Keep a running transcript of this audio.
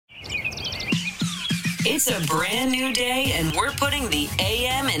It's a brand new day, and we're putting the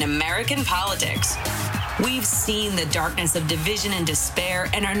AM in American politics. We've seen the darkness of division and despair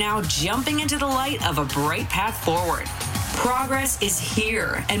and are now jumping into the light of a bright path forward. Progress is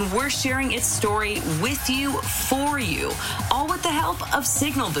here, and we're sharing its story with you, for you, all with the help of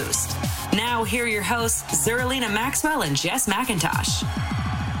Signal Boost. Now, here are your hosts, Zerlina Maxwell and Jess McIntosh.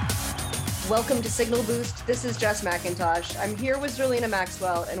 Welcome to Signal Boost. This is Jess McIntosh. I'm here with Zerlina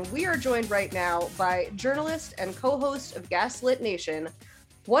Maxwell, and we are joined right now by journalist and co-host of Gaslit Nation,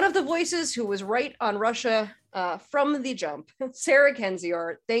 one of the voices who was right on Russia from the jump, Sarah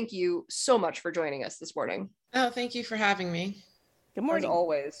Kendzior. Thank you so much for joining us this morning. Oh, thank you for having me. Good morning. As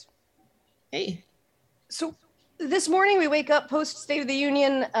always. Hey. So this morning we wake up post State of the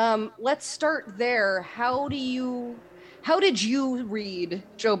Union. Let's start there. How did you read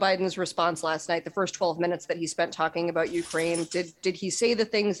Joe Biden's response last night, the first 12 minutes that he spent talking about Ukraine? Did he say the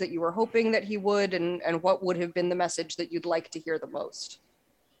things that you were hoping that he would, and what would have been the message that you'd like to hear the most?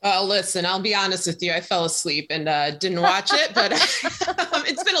 Listen, I'll be honest with you. I fell asleep and didn't watch it, but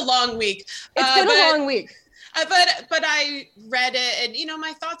it's been a long week. It's been a long week. But I read it, and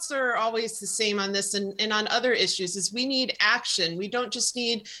my thoughts are always the same on this and on other issues. Is we need action. We don't just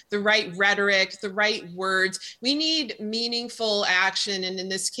need the right rhetoric, the right words. We need meaningful action, and in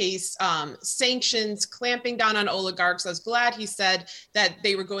this case, sanctions, clamping down on oligarchs. I was glad he said that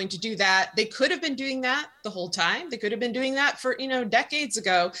they were going to do that. They could have been doing that the whole time. They could have been doing that for decades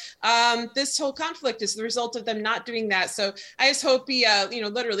ago. This whole conflict is the result of them not doing that. So I just hope he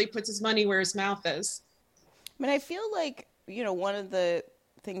literally puts his money where his mouth is. I mean, I feel like, one of the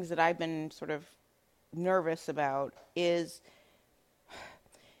things that I've been sort of nervous about is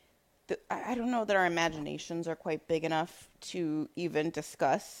I don't know that our imaginations are quite big enough to even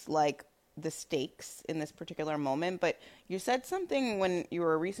discuss, like, the stakes in this particular moment. But you said something when you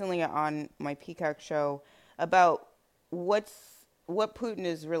were recently on my Peacock show about what Putin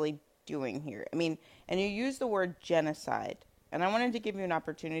is really doing here. I mean, and you used the word genocide. And I wanted to give you an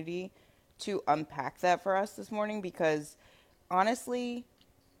opportunity to unpack that for us this morning, because honestly,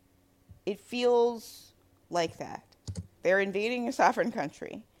 it feels like that. They're invading a sovereign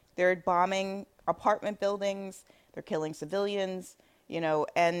country. They're bombing apartment buildings. They're killing civilians,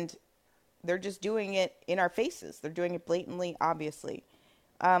 and they're just doing it in our faces. They're doing it blatantly, obviously.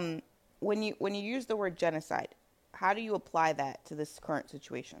 When you use the word genocide, how do you apply that to this current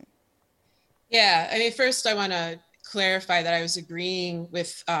situation? Yeah, I mean, first I want to clarify that I was agreeing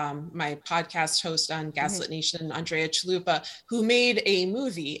with my podcast host on Gaslit Nation, Andrea Chalupa, who made a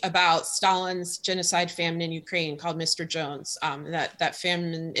movie about Stalin's genocide famine in Ukraine called Mr. Jones. That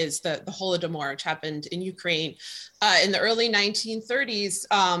famine is the Holodomor, which happened in Ukraine in the early 1930s,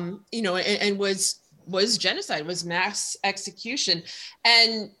 and was genocide, was mass execution.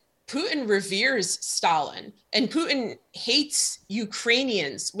 And Putin reveres Stalin, and Putin hates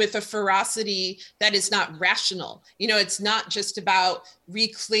Ukrainians with a ferocity that is not rational. It's not just about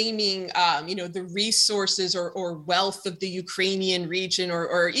reclaiming, the resources or wealth of the Ukrainian region,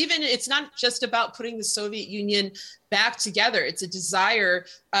 or even it's not just about putting the Soviet Union back together. It's a desire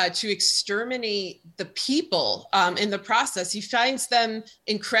to exterminate the people in the process. He finds them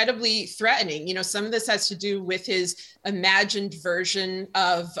incredibly threatening. Some of this has to do with his imagined version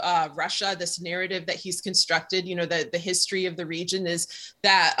of Russia, this narrative that he's constructed. The history of the region is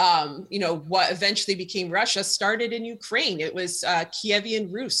that, what eventually became Russia started in Ukraine. It was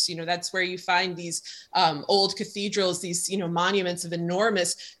Kievan Rus. That's where you find these old cathedrals, these, monuments of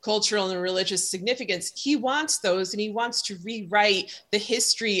enormous cultural and religious significance. He wants those, and he wants to rewrite the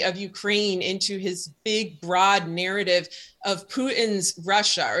history of Ukraine into his big, broad narrative of Putin's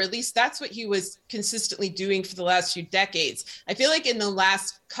Russia, or at least that's what he was consistently doing for the last few decades. I feel like in the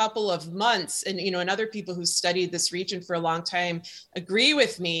last couple of months, and other people who studied this region for a long time agree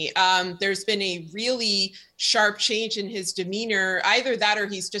with me, there's been a really sharp change in his demeanor. Either that, or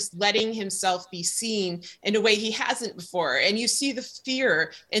he's just letting himself be seen in a way he hasn't before. And you see the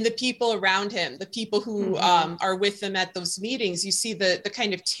fear in the people around him, the people who are with him at those meetings. You see the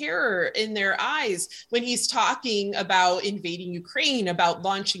kind of terror in their eyes when he's talking about invading Ukraine, about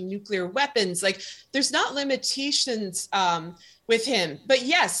launching nuclear weapons. Like, there's not limitations with him. But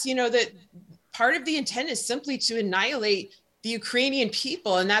yes, that part of the intent is simply to annihilate the Ukrainian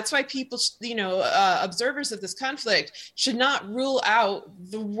people. And that's why people, observers of this conflict should not rule out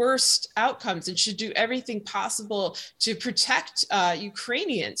the worst outcomes and should do everything possible to protect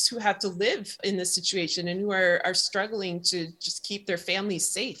Ukrainians who have to live in this situation and who are struggling to just keep their families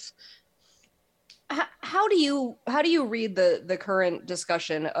safe. How do you read the current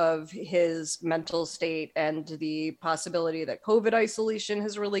discussion of his mental state and the possibility that COVID isolation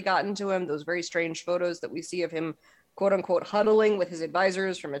has really gotten to him? Those very strange photos that we see of him, quote unquote, huddling with his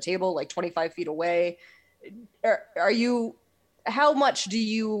advisors from a table like 25 feet away. How much do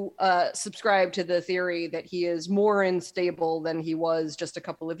you subscribe to the theory that he is more unstable than he was just a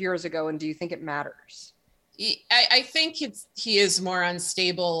couple of years ago? And do you think it matters? I think he is more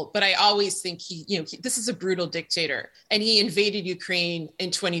unstable, but I always think this is a brutal dictator, and he invaded Ukraine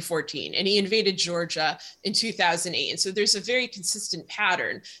in 2014, and he invaded Georgia in 2008. And so there's a very consistent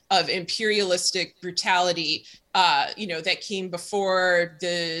pattern of imperialistic brutality, that came before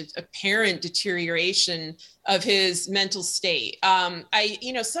the apparent deterioration of his mental state.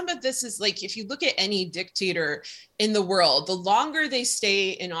 Some of this is like, if you look at any dictator in the world, the longer they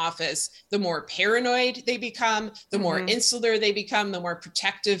stay in office, the more paranoid they become, the more insular they become, the more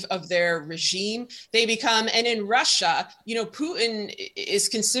protective of their regime they become. And in Russia, Putin is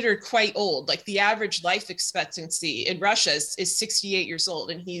considered quite old. Like the average life expectancy in Russia is 68 years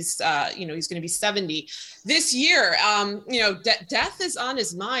old, and he's going to be 70 this year. Death is on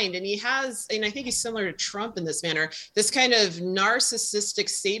his mind, and I think he's similar to Trump in this manner, this kind of narcissistic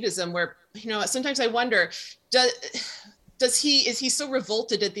sadism where, sometimes I wonder, is he so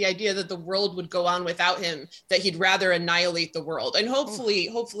revolted at the idea that the world would go on without him that he'd rather annihilate the world? And hopefully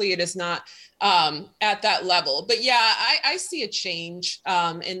it is not at that level. But yeah, I see a change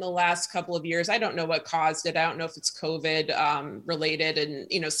in the last couple of years. I don't know what caused it. I don't know if it's COVID related,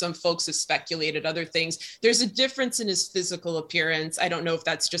 and some folks have speculated other things. There's a difference in his physical appearance. I don't know if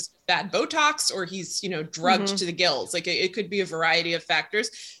that's just bad Botox or he's drugged to the gills. Like it could be a variety of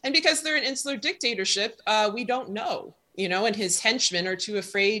factors. And because they're an insular dictatorship, we don't know. And his henchmen are too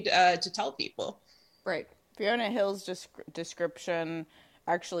afraid to tell people. Right. Fiona Hill's description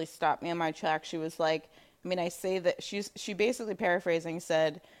actually stopped me in my track. She was like, I say that she basically paraphrasing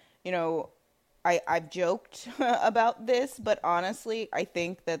said, I've joked about this, but honestly, I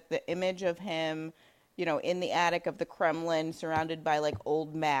think that the image of him, in the attic of the Kremlin, surrounded by like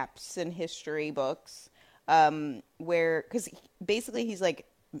old maps and history books, because basically he's like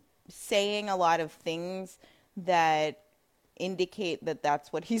saying a lot of things that indicate that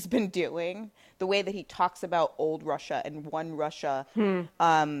that's what he's been doing. The way that he talks about old Russia and one Russia,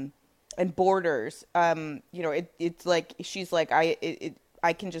 and borders, it's like she's like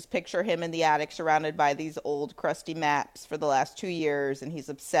I can just picture him in the attic surrounded by these old crusty maps for the last 2 years, and he's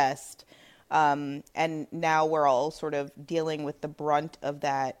obsessed. And now we're all sort of dealing with the brunt of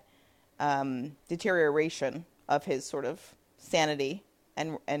that deterioration of his sort of sanity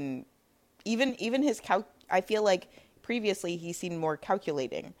and even his I feel like previously he seemed more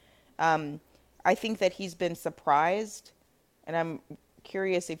calculating. I think that he's been surprised, and I'm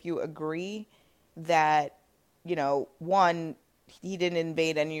curious if you agree that, one, he didn't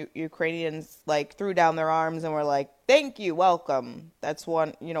invade and Ukrainians like threw down their arms and were like, thank you, welcome. That's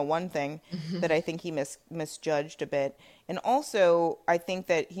one thing that I think he misjudged a bit. And also, I think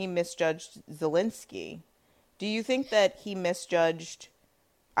that he misjudged Zelensky. Do you think that he misjudged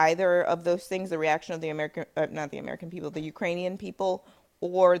either of those things, the reaction of the Ukrainian people,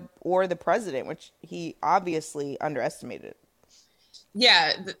 or the president, which he obviously underestimated?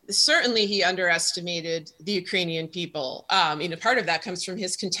 Yeah, certainly he underestimated the Ukrainian people. Part of that comes from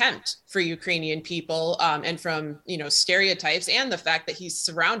his contempt for Ukrainian people, and from, stereotypes, and the fact that he's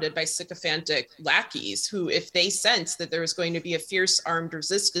surrounded by sycophantic lackeys who, if they sensed that there was going to be a fierce armed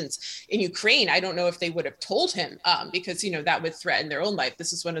resistance in Ukraine, I don't know if they would have told him, because, that would threaten their own life.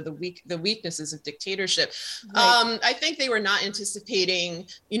 This is one of the weaknesses of dictatorship. Right. I think they were not anticipating,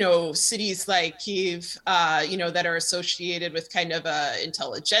 cities like Kyiv, that are associated with kind of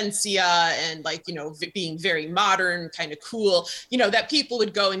intelligentsia and being very modern, kind of cool, that people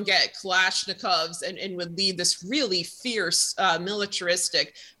would go and get Kalashnikovs and would lead this really fierce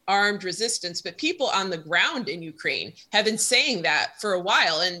militaristic armed resistance. But people on the ground in Ukraine have been saying that for a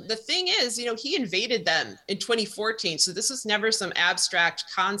while. And the thing is, he invaded them in 2014. So this was never some abstract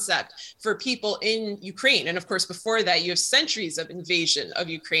concept for people in Ukraine. And of course, before that, you have centuries of invasion of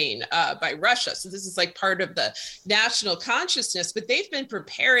Ukraine by Russia. So this is like part of the national consciousness, but they've been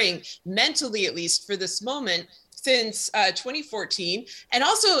preparing mentally, at least, for this moment since 2014. And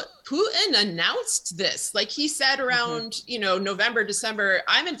also Putin announced this, like he said around, November, December,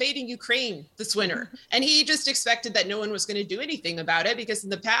 I'm invading Ukraine this winter. And he just expected that no one was going to do anything about it, because in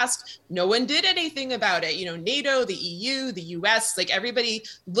the past, no one did anything about it. NATO, the EU, the US, like everybody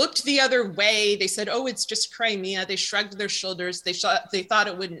looked the other way. They said, oh, it's just Crimea. They shrugged their shoulders. They thought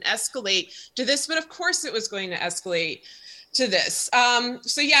it wouldn't escalate to this, but of course it was going to escalate to this.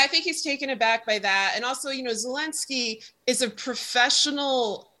 So yeah, I think he's taken aback by that. And also, Zelensky is a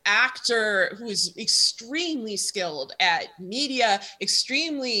professional actor who's extremely skilled at media,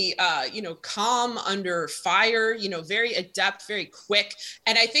 extremely calm under fire, very adept, very quick.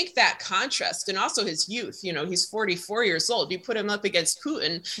 And I think that contrast, and also his youth, he's 44 years old, you put him up against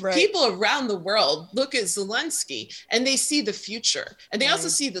Putin, right. People around the world look at Zelensky and they see the future, and they also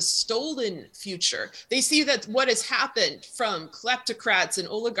see the stolen future. They see that what has happened from kleptocrats and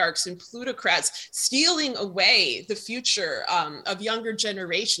oligarchs and plutocrats stealing away the future of younger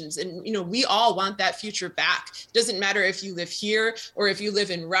generations. And, we all want that future back. It doesn't matter if you live here or if you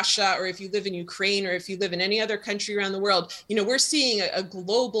live in Russia or if you live in Ukraine or if you live in any other country around the world. We're seeing a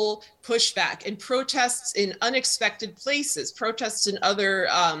global pushback and protests in unexpected places, protests in other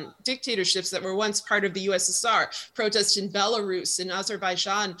dictatorships that were once part of the USSR, protests in Belarus, in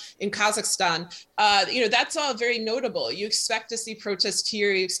Azerbaijan, in Kazakhstan. That's all very notable. You expect to see protests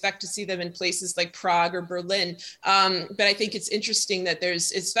here. You expect to see them in places like Prague or Berlin. But I think it's interesting that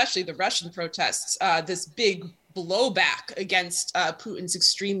there's, especially the Russian protests, this big blowback against Putin's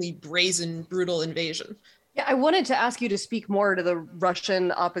extremely brazen, brutal invasion. Yeah, I wanted to ask you to speak more to the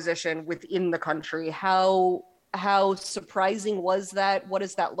Russian opposition within the country. How surprising was that? What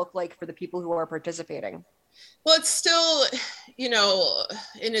does that look like for the people who are participating? Well, it's still,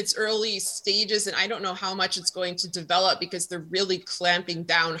 in its early stages, and I don't know how much it's going to develop because they're really clamping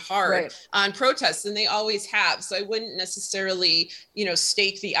down hard on protests, and they always have. So I wouldn't necessarily,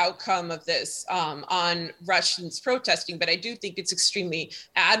 stake the outcome of this on Russians protesting, but I do think it's extremely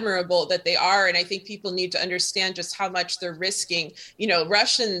admirable that they are, and I think people need to understand just how much they're risking.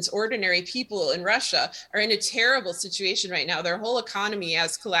 Russians, ordinary people in Russia, are in a terrible situation right now. Their whole economy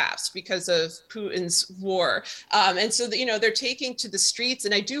has collapsed because of Putin's war. And so, they're taking to the streets.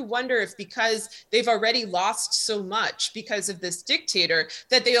 And I do wonder if because they've already lost so much because of this dictator,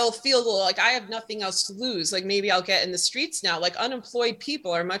 that they'll feel like, I have nothing else to lose. Like, maybe I'll get in the streets now. Like, unemployed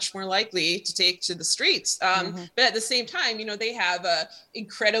people are much more likely to take to the streets. But at the same time, they have a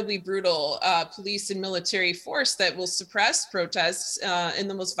incredibly brutal police and military force that will suppress protests in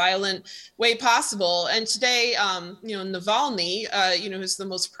the most violent way possible. And today, Navalny, who's the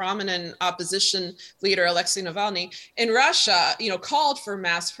most prominent opposition leader, Alexei Navalny, in Russia, called for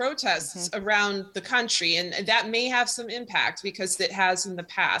mass protests around the country. And that may have some impact because it has in the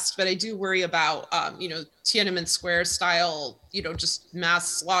past. But I do worry about, Tiananmen Square style, just mass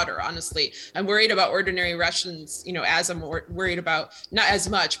slaughter, honestly. I'm worried about ordinary Russians, as I'm worried about, not as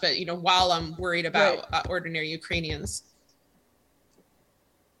much, but, while I'm worried about ordinary Ukrainians.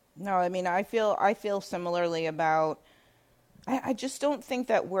 No, I mean, I feel similarly about, I just don't think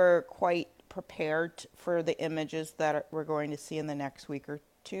that we're quite prepared for the images that we're going to see in the next week or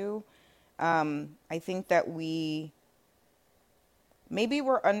two. I think that maybe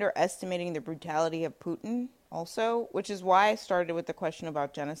we're underestimating the brutality of Putin also, which is why I started with the question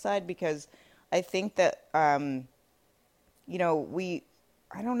about genocide, because I think that, I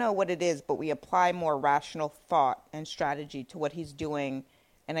don't know what it is, but we apply more rational thought and strategy to what he's doing.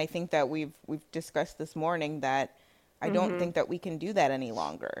 And I think that we've discussed this morning that I don't think that we can do that any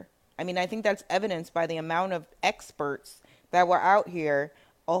longer. I mean, I think that's evidenced by the amount of experts that were out here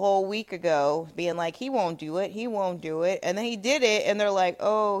a whole week ago being like, he won't do it. And then he did it. And they're like,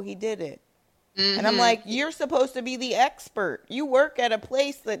 oh, he did it. And I'm like, you're supposed to be the expert. You work at a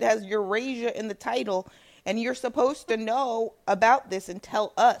place that has Eurasia in the title, and you're supposed to know about this and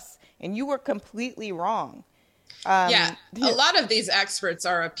tell us. And you were completely wrong. A lot of these experts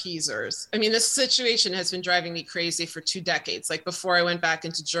are appeasers. I mean, this situation has been driving me crazy for 2 decades. Like, before I went back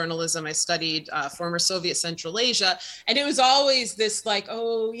into journalism, I studied former Soviet Central Asia. And it was always this like,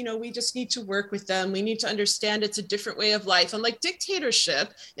 oh, we just need to work with them. We need to understand it's a different way of life. And like,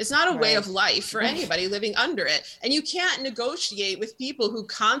 dictatorship is not a way of life for anybody living under it. And you can't negotiate with people who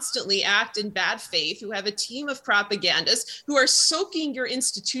constantly act in bad faith, who have a team of propagandists, who are soaking your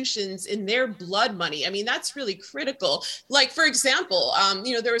institutions in their blood money. I mean, that's really critical. Like, for example,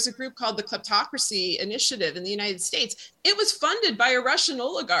 there was a group called the Kleptocracy Initiative in the United States. It was funded by a Russian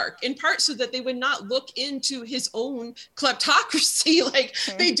oligarch, in part so that they would not look into his own kleptocracy. Like,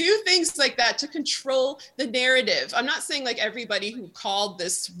 they do things like that to control the narrative. I'm not saying like everybody who called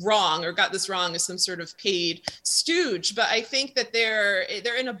this wrong or got this wrong is some sort of paid stooge, but I think that they're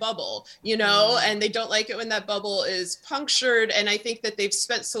in a bubble, and they don't like it when that bubble is punctured. And I think that they've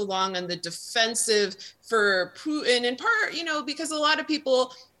spent so long on the defensive for Putin, in part, because a lot of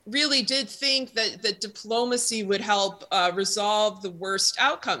people really did think that diplomacy would help resolve the worst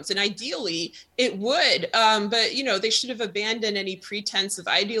outcomes, and ideally it would. But they should have abandoned any pretense of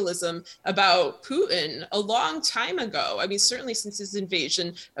idealism about Putin a long time ago. I mean, certainly since his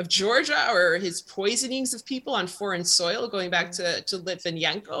invasion of Georgia or his poisonings of people on foreign soil, going back to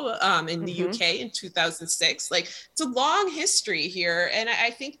Litvinenko in the UK in 2006. Like, it's a long history here, and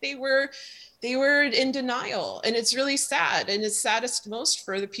I think they were in denial, and it's really sad, and it's saddest most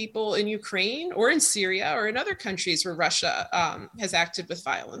for the people in Ukraine or in Syria or in other countries where Russia has acted with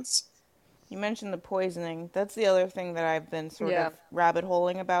violence. You mentioned the poisoning. That's the other thing that I've been sort of rabbit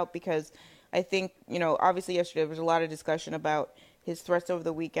holing about, because I think, obviously yesterday there was a lot of discussion about his threats over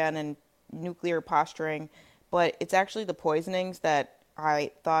the weekend and nuclear posturing, but it's actually the poisonings that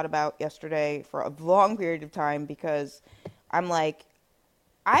I thought about yesterday for a long period of time, because I'm like,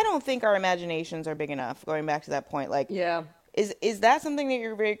 I don't think our imaginations are big enough, going back to that point. Like, is that something that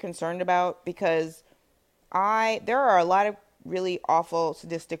you're very concerned about? Because there are a lot of really awful,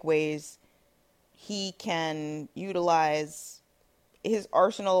 sadistic ways he can utilize his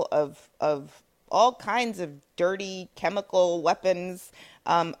arsenal of all kinds of dirty chemical weapons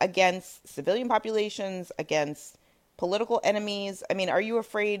against civilian populations, against political enemies. I mean, are you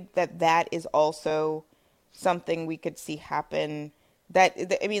afraid that is also something we could see happen?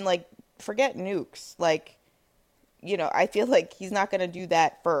 Forget nukes. I feel like he's not going to do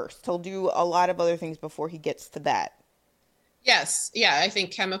that first. He'll do a lot of other things before he gets to that. Yes. Yeah, I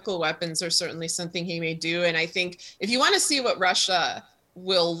think chemical weapons are certainly something he may do. And I think if you want to see what Russia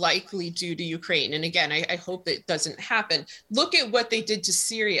will likely do to Ukraine, and again, I hope it doesn't happen, look at what they did to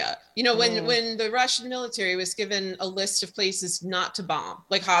Syria. When the Russian military was given a list of places not to bomb,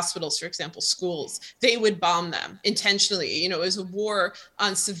 like hospitals, for example, schools, they would bomb them intentionally. It was a war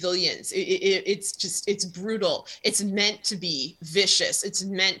on civilians. It's brutal. It's meant to be vicious. It's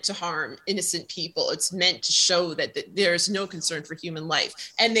meant to harm innocent people. It's meant to show that there's no concern for human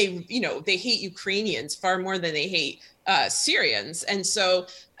life. And they hate Ukrainians far more than they hate Syrians. And so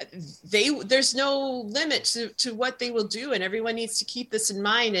there's no limit to what they will do, and everyone needs to keep this in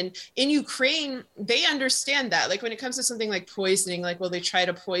mind. And in Ukraine, they understand that. Like, when it comes to something like poisoning, like, will they try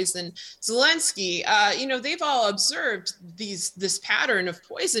to poison Zelensky? They've all observed this pattern of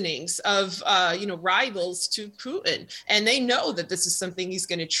poisonings of rivals to Putin, and they know that this is something he's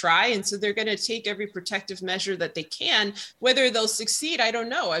going to try, and so they're going to take every protective measure that they can. Whether they'll succeed, I don't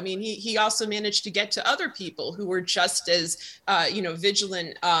know. I mean, he also managed to get to other people who were just as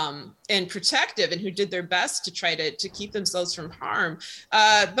vigilant and protective, and who did their best to try to keep themselves from harm.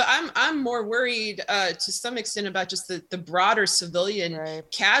 But I'm more worried to some extent about just the broader civilian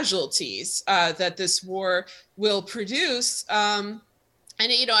casualties that this war will produce. And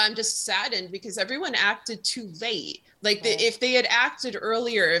I'm just saddened because everyone acted too late. If they had acted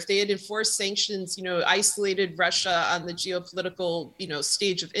earlier, if they had enforced sanctions, isolated Russia on the geopolitical,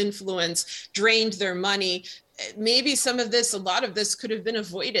 stage of influence, drained their money, maybe a lot of this could have been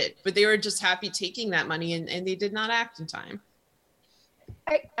avoided, but they were just happy taking that money, and they did not act in time.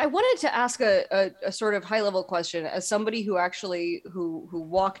 I wanted to ask a sort of high level question, as somebody who actually who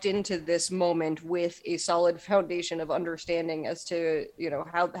walked into this moment with a solid foundation of understanding as to,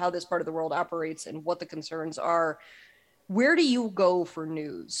 how this part of the world operates and what the concerns are. Where do you go for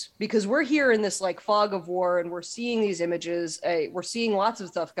news? Because we're here in this fog of war, and we're seeing these images. We're seeing lots of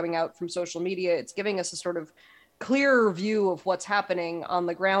stuff coming out from social media. It's giving us a sort of clearer view of what's happening on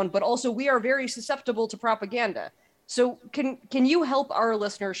the ground, but also we are very susceptible to propaganda. So can you help our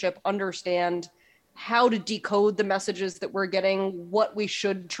listenership understand how to decode the messages that we're getting, what we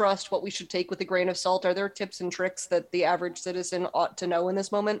should trust, what we should take with a grain of salt? Are there tips and tricks that the average citizen ought to know in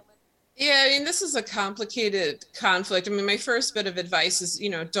this moment? Yeah, I mean, this is a complicated conflict. I mean, my first bit of advice is,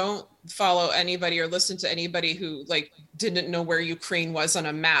 don't follow anybody or listen to anybody who didn't know where Ukraine was on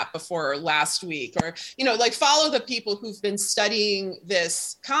a map before last week, or, follow the people who've been studying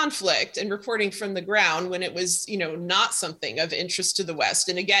this conflict and reporting from the ground when it was, not something of interest to the West.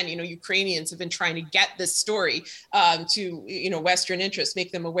 And again, Ukrainians have been trying to get this story to, Western interests,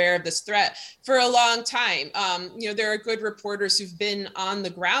 make them aware of this threat for a long time. There are good reporters who've been on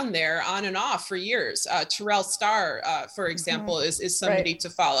the ground there on and off for years. Terrell Starr, for example, is somebody to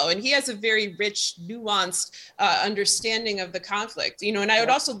follow. And he has a very rich, nuanced understanding of the conflict. And I would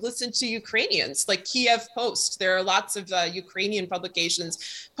also listen to Ukrainians, like Kiev Post. There are lots of Ukrainian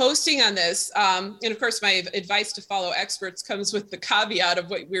publications posting on this. And of course, my advice to follow experts comes with the caveat of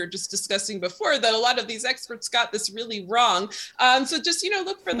what we were just discussing before, that a lot of these experts got this really wrong. So just,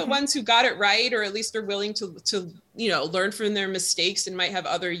 look for the ones who got it right, or at least are willing to learn from their mistakes and might have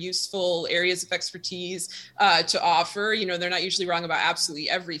other useful areas of expertise to offer. They're not usually wrong about absolutely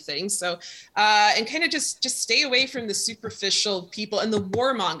everything. So, and kind of just stay away from the superficial people and the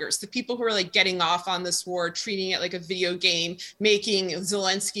warmongers, the people who are like getting off on this war, treating it like a video game, making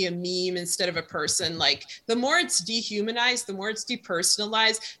Zelensky a meme instead of a person. Like, the more it's dehumanized, the more it's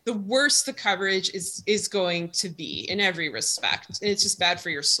depersonalized, the worse the coverage is going to be in every respect. And it's just bad for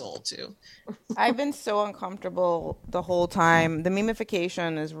your soul too. I've been so uncomfortable the whole time. The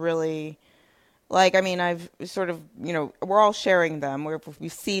memification is really, like, I mean, I've sort of, we're all sharing them.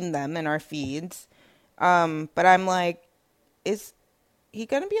 We've seen them in our feeds. But I'm like, is he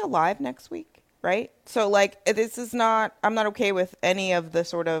going to be alive next week? Right? So, like, I'm not okay with any of the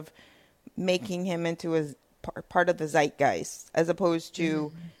sort of making him into a part of the zeitgeist, as opposed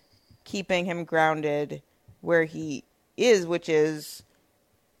to keeping him grounded where he is, which is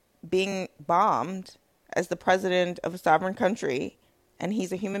being bombed as the president of a sovereign country, and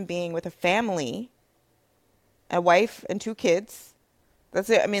he's a human being with a family, a wife and 2 kids.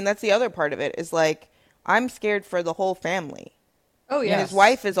 That's it. I mean, that's the other part of it, is like, I'm scared for the whole family. Oh, yeah. His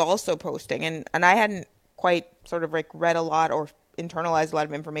wife is also posting, and I hadn't quite sort of like read a lot or internalized a lot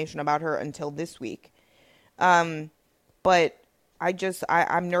of information about her until this week. But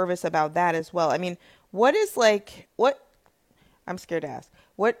I'm nervous about that as well. I mean, I'm scared to ask.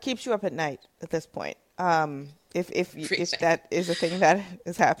 What keeps you up at night at this point? If that is a thing that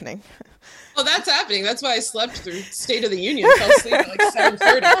is happening. Well, that's happening. That's why I slept through State of the Union. Fell asleep at like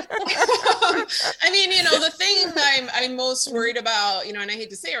 7:30. I mean, the thing I'm most worried about, and I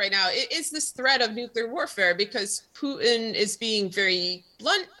hate to say it right now, is this threat of nuclear warfare, because Putin is being very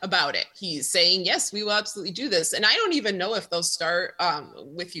blunt about it. He's saying, yes, we will absolutely do this. And I don't even know if they'll start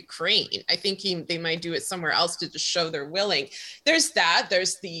with Ukraine. I think they might do it somewhere else to just show they're willing. There's that.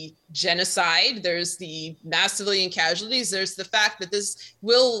 There's the genocide. There's the mass civilian casualties. There's the fact that this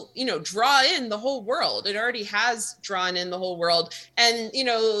will, draw in the whole world. It already has drawn in the whole world. And,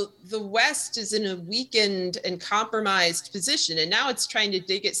 the West is in a weakened and compromised position. And now it's trying to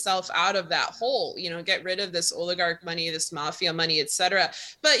dig itself out of that hole, get rid of this oligarch money, this mafia money, et cetera.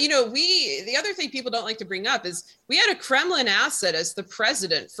 But, the other thing people don't like to bring up is we had a Kremlin asset as the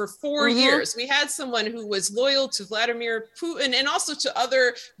president for 4 years. We had someone who was loyal to Vladimir Putin and also to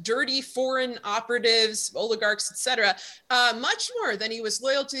other dirty foreign operatives, oligarchs, et cetera, much more than he was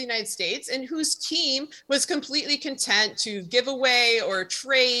loyal to the United States, and whose team was completely content to give away or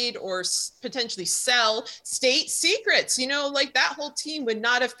trade or potentially sell state secrets. Like, that whole team would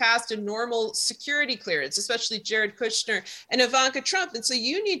not have passed a normal security clearance, especially Jared Kushner and Ivanka Trump. And so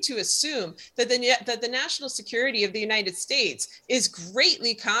you need to assume that the national security of the United States is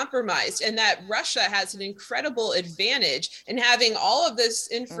greatly compromised, and that Russia has an incredible advantage in having all of this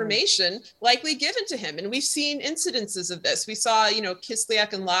information likely given to him. And we've seen incidences of this. We saw,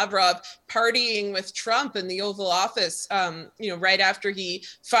 Kislyak and Lavrov partying with Trump in the Oval Office, right after he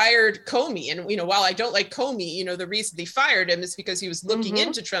fired Comey. And, while I don't like Comey, the reason they fired him is because he was looking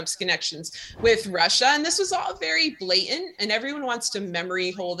into Trump's connections with Russia. And this was all very blatant, and everyone wants to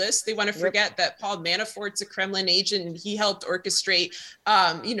memory hole this. They want to forget that Paul Manafort's a Kremlin agent, and he helped orchestrate,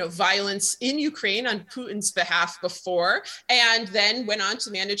 violence in Ukraine on Putin's behalf before, and then went on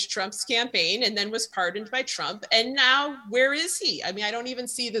to manage Trump's campaign, and then was pardoned by Trump. And now, where is he? I mean, I don't even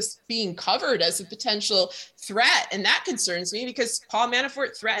see this being covered as a potential threat. And that concerns me, because Paul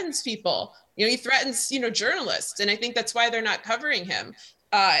Manafort threatens people. He threatens, journalists. And I think that's why they're not covering him.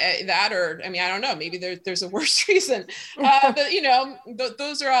 I don't know, maybe there's a worse reason. But,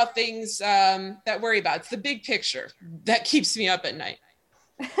 those are all things that worry about. It's the big picture that keeps me up at night.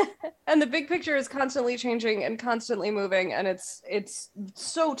 And the big picture is constantly changing and constantly moving. And it's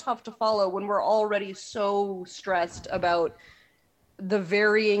so tough to follow when we're already so stressed about the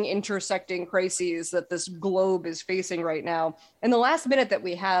varying intersecting crises that this globe is facing right now. In the last minute that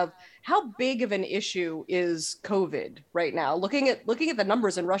we have, how big of an issue is COVID right now? Looking at the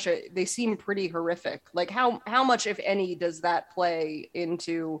numbers in Russia, they seem pretty horrific. Like, how much, if any, does that play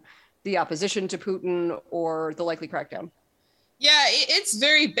into the opposition to Putin or the likely crackdown? Yeah, it's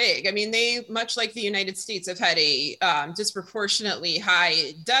very big. I mean, they, much like the United States, have had a disproportionately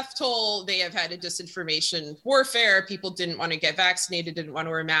high death toll. They have had a disinformation warfare. People didn't want to get vaccinated, didn't want to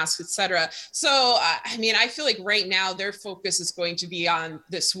wear masks, et cetera. So, I feel like right now their focus is going to be on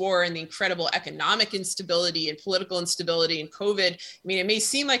this war and the incredible economic instability and political instability and COVID. I mean, it may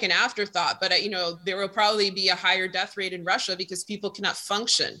seem like an afterthought, but, there will probably be a higher death rate in Russia because people cannot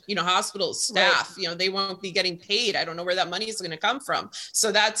function. Hospitals, staff, right. They won't be getting paid. I don't know where that money is going to come from. So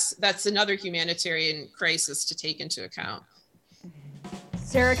that's another humanitarian crisis to take into account.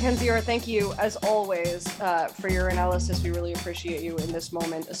 Sarah Kendzior, thank you as always for your analysis. We really appreciate you in this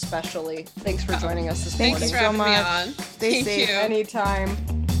moment, especially. Thanks for joining us this morning. Thanks for having me on. Stay safe. Anytime.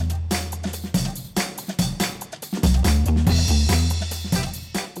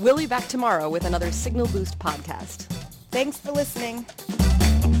 We'll be back tomorrow with another Signal Boost podcast. Thanks for listening.